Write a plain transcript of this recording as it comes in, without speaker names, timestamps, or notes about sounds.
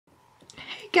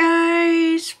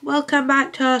Guys, welcome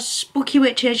back to Spooky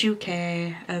Witches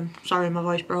UK. Sorry my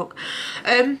voice broke.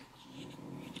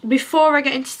 Before I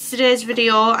get into today's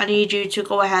video, I need you to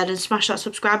go ahead and smash that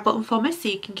subscribe button for me so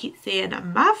you can keep seeing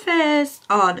my face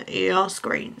on your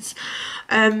screens.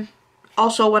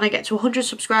 Also, when I get to 100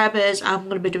 subscribers, I'm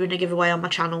going to be doing a giveaway on my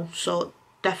channel, so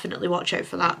definitely watch out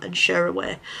for that and share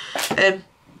away.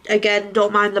 Again,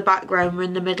 don't mind the background, we're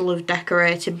in the middle of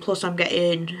decorating, plus I'm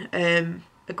getting a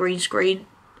green screen.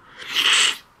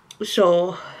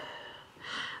 So,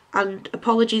 and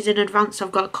apologies in advance,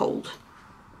 I've got a cold.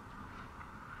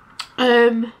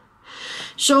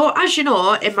 So as you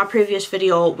know, in my previous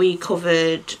video we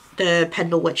covered the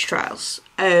Pendle witch trials.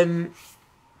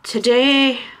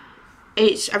 Today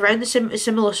it's around the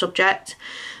similar subject,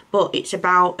 but it's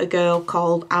about a girl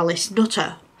called Alice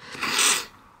Nutter.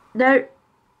 Now,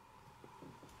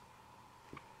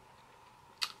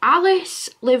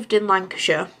 Alice lived in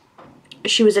Lancashire.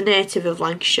 She was a native of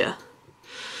Lancashire.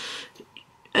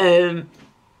 Her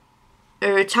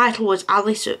title was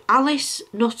Alice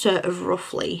Nutter of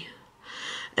Roughly,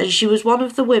 and she was one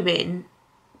of the women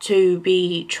to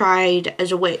be tried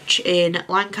as a witch in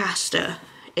Lancaster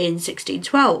in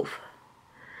 1612.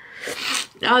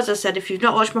 Now, as I said, if you've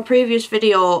not watched my previous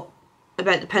video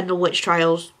about the Pendle witch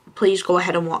trials, please go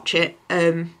ahead and watch it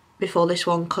before this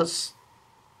one, because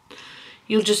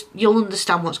you'll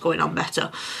understand what's going on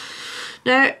better.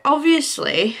 Now,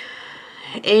 obviously,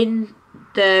 in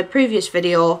the previous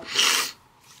video,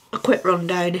 a quick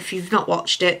rundown if you've not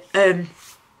watched it, there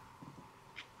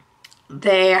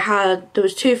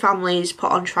was two families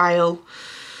put on trial.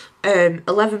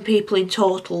 11 people in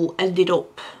total ended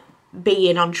up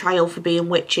being on trial for being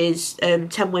witches,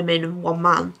 10 women and 1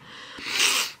 man.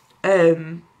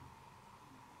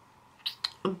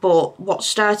 But what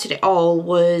started it all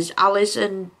was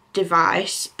Alison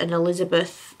Device and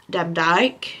Elizabeth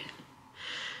Demdike.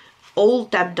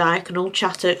 Old Demdike and Old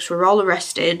Chattox were all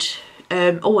arrested.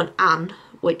 And Anne,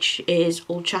 which is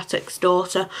Old Chattox's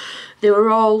daughter, they were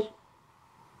all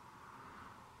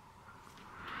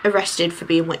arrested for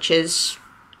being witches,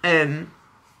 and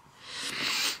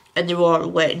they were all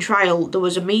awaiting trial. There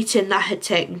was a meeting that had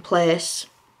taken place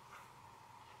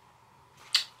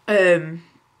in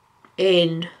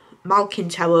Malkin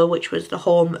Tower, which was the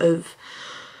home of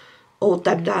Old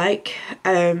Demdike,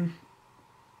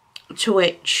 to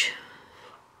which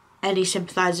any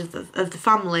sympathisers of the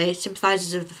family,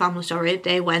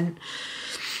 they went.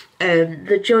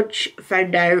 The judge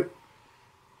found out,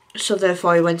 so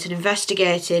therefore he went and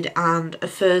investigated, and a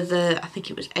further, I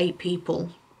think it was 8 people,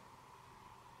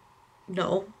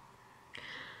 no,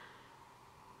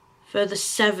 further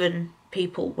 7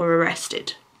 people were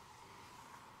arrested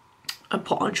and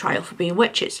put on trial for being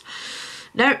witches.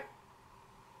 Now,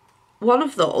 one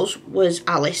of those was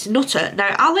Alice Nutter.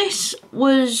 Now, Alice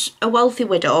was a wealthy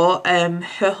widow.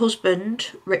 Her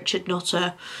husband, Richard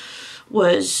Nutter,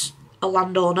 was a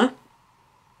landowner.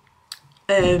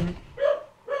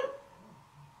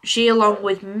 She, along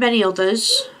with many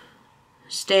others,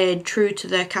 stayed true to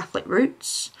their Catholic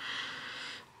roots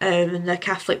and their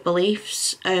Catholic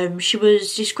beliefs. She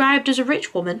was described as a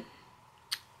rich woman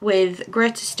with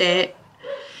great estate,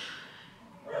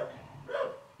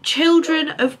 children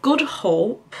of good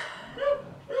hope,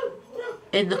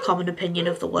 in the common opinion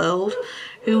of the world,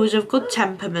 who was of good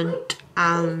temperament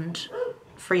and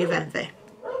free of envy.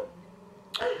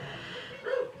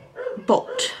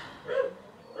 But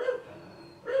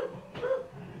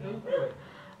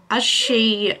as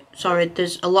she, sorry,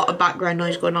 there's a lot of background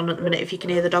noise going on at the minute. If you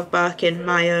can hear the dog barking,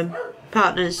 my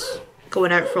partner's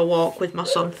going out for a walk with my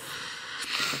son,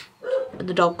 and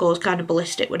the dog goes kind of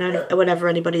ballistic whenever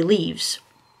anybody leaves.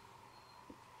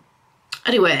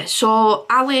 Anyway, so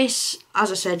Alice,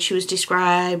 as I said, she was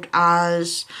described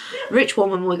as a rich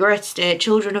woman with great estate,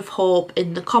 children of hope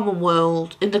in the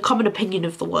common opinion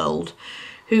of the world,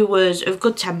 who was of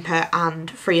good temper and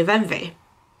free of envy.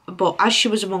 But as she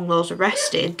was among those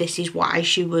arrested, this is why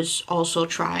she was also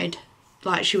tried,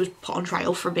 like she was put on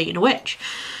trial for being a witch,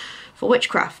 for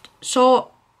witchcraft. So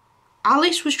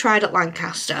Alice was tried at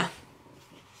Lancaster,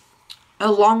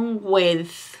 along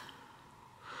with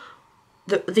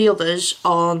the others,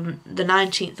 on the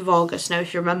 19th of August. Now,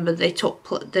 if you remember,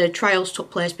 the trials took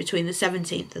place between the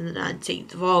 17th and the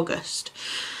 19th of August,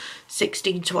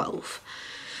 1612.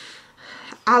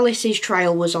 Alice's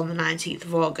trial was on the 19th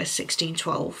of August,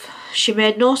 1612. She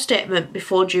made no statement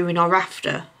before, during or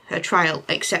after her trial,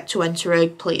 except to enter a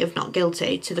plea of not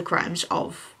guilty to the crimes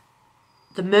of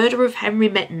the murder of Henry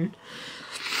Mitten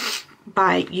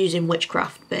by using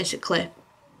witchcraft, basically.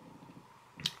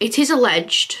 It is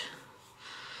alleged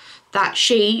that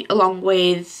she, along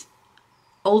with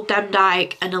Old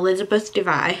Demdike and Elizabeth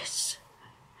Device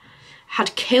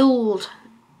had killed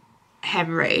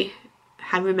Henry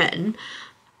Mitten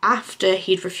after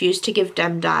he'd refused to give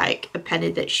Demdike a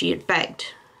penny that she had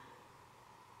begged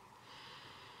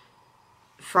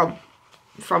from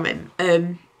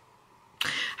him.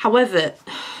 However,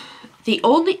 the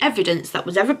only evidence that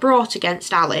was ever brought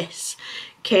against Alice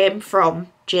came from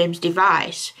James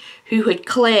Device, who had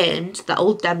claimed that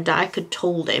old Demdike had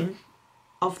told him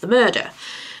of the murder.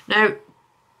 Now,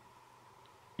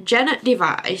 Janet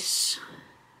Device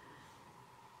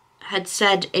had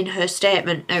said in her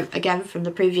statement, now again from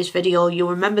the previous video, you'll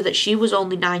remember that she was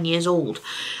only 9 years old,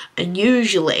 and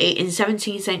usually in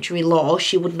 17th century law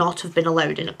she would not have been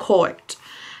allowed in a court.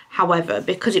 However,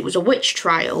 because it was a witch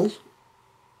trial,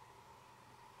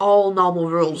 all normal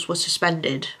rules were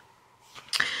suspended.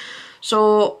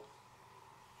 So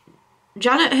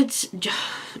Janet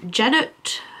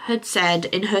had said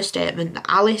in her statement that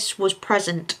Alice was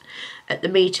present at the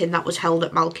meeting that was held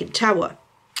at Malkin Tower.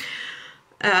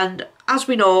 And as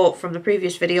we know from the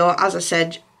previous video, as I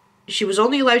said, she was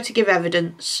only allowed to give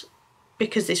evidence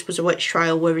because this was a witch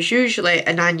trial, whereas usually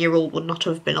a 9-year-old would not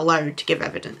have been allowed to give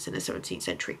evidence in a 17th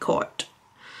century court.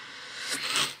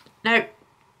 Now,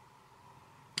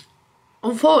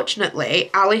 unfortunately,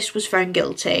 Alice was found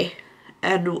guilty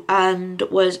and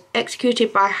was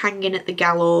executed by hanging at the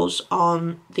gallows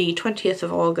on the 20th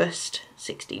of August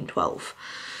 1612.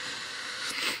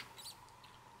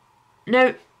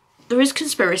 Now, there is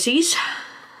conspiracies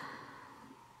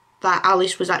that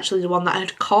Alice was actually the one that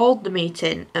had called the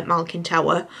meeting at Malkin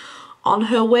Tower on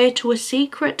her way to a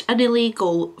secret and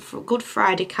illegal Good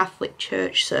Friday Catholic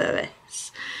church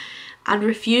service and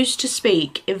refused to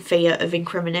speak in fear of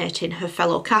incriminating her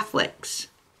fellow Catholics.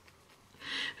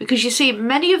 Because you see,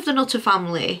 many of the Nutter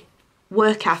family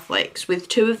were Catholics, with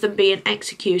 2 of them being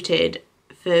executed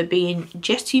for being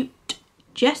Jesuit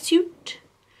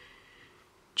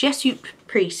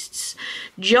priests.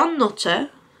 John Nutter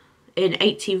in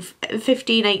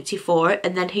 1584,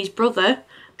 and then his brother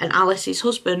and Alice's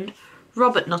husband,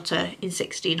 Robert Nutter, in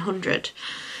 1600.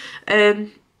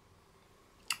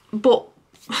 But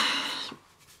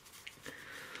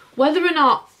whether or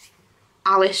not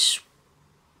Alice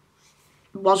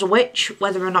was a witch,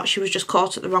 whether or not she was just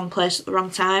caught at the wrong place at the wrong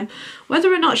time,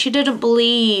 whether or not she didn't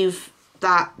believe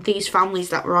that these families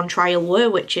that were on trial were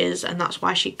witches, and that's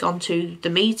why she'd gone to the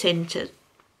meeting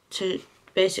to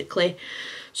basically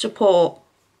support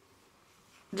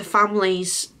the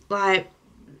families, like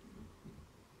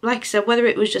I said, whether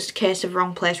it was just a case of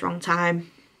wrong place, wrong time,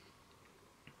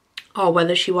 or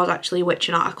whether she was actually a witch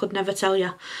or not, I could never tell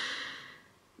you.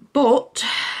 But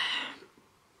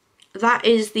that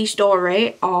is the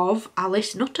story of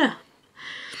Alice Nutter.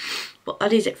 But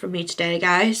that is it from me today,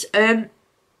 guys. I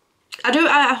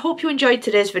hope you enjoyed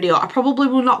today's video. I probably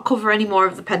will not cover any more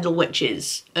of the Pendle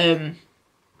witches.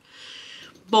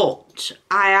 But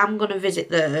I am going to visit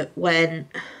there when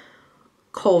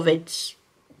COVID's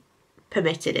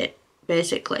permitted it,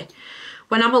 basically.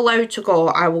 When I'm allowed to go,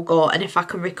 I will go, and if I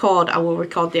can record, I will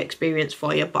record the experience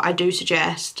for you. But I do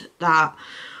suggest that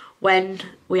when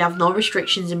we have no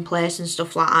restrictions in place and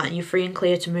stuff like that, and you're free and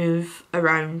clear to move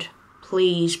around,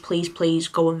 please, please, please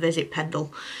go and visit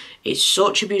Pendle. It's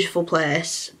such a beautiful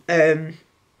place. And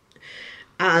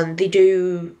they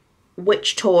do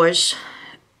witch tours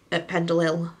at Pendle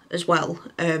Hill as well.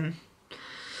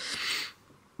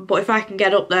 But if I can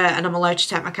get up there and I'm allowed to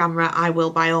take my camera, I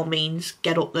will by all means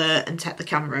get up there and take the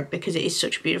camera, because it is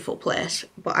such a beautiful place.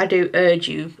 But I do urge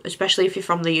you, especially if you're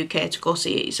from the UK, to go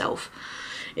see it yourself.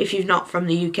 If you're not from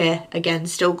the UK, again,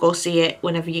 still go see it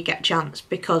whenever you get a chance,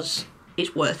 because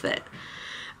it's worth it.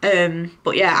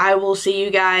 But yeah, I will see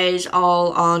you guys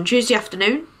all on Tuesday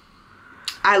afternoon.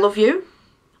 I love you,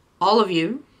 all of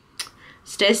you.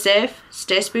 Stay safe,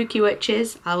 stay spooky,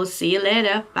 witches. I will see you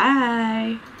later.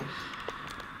 Bye.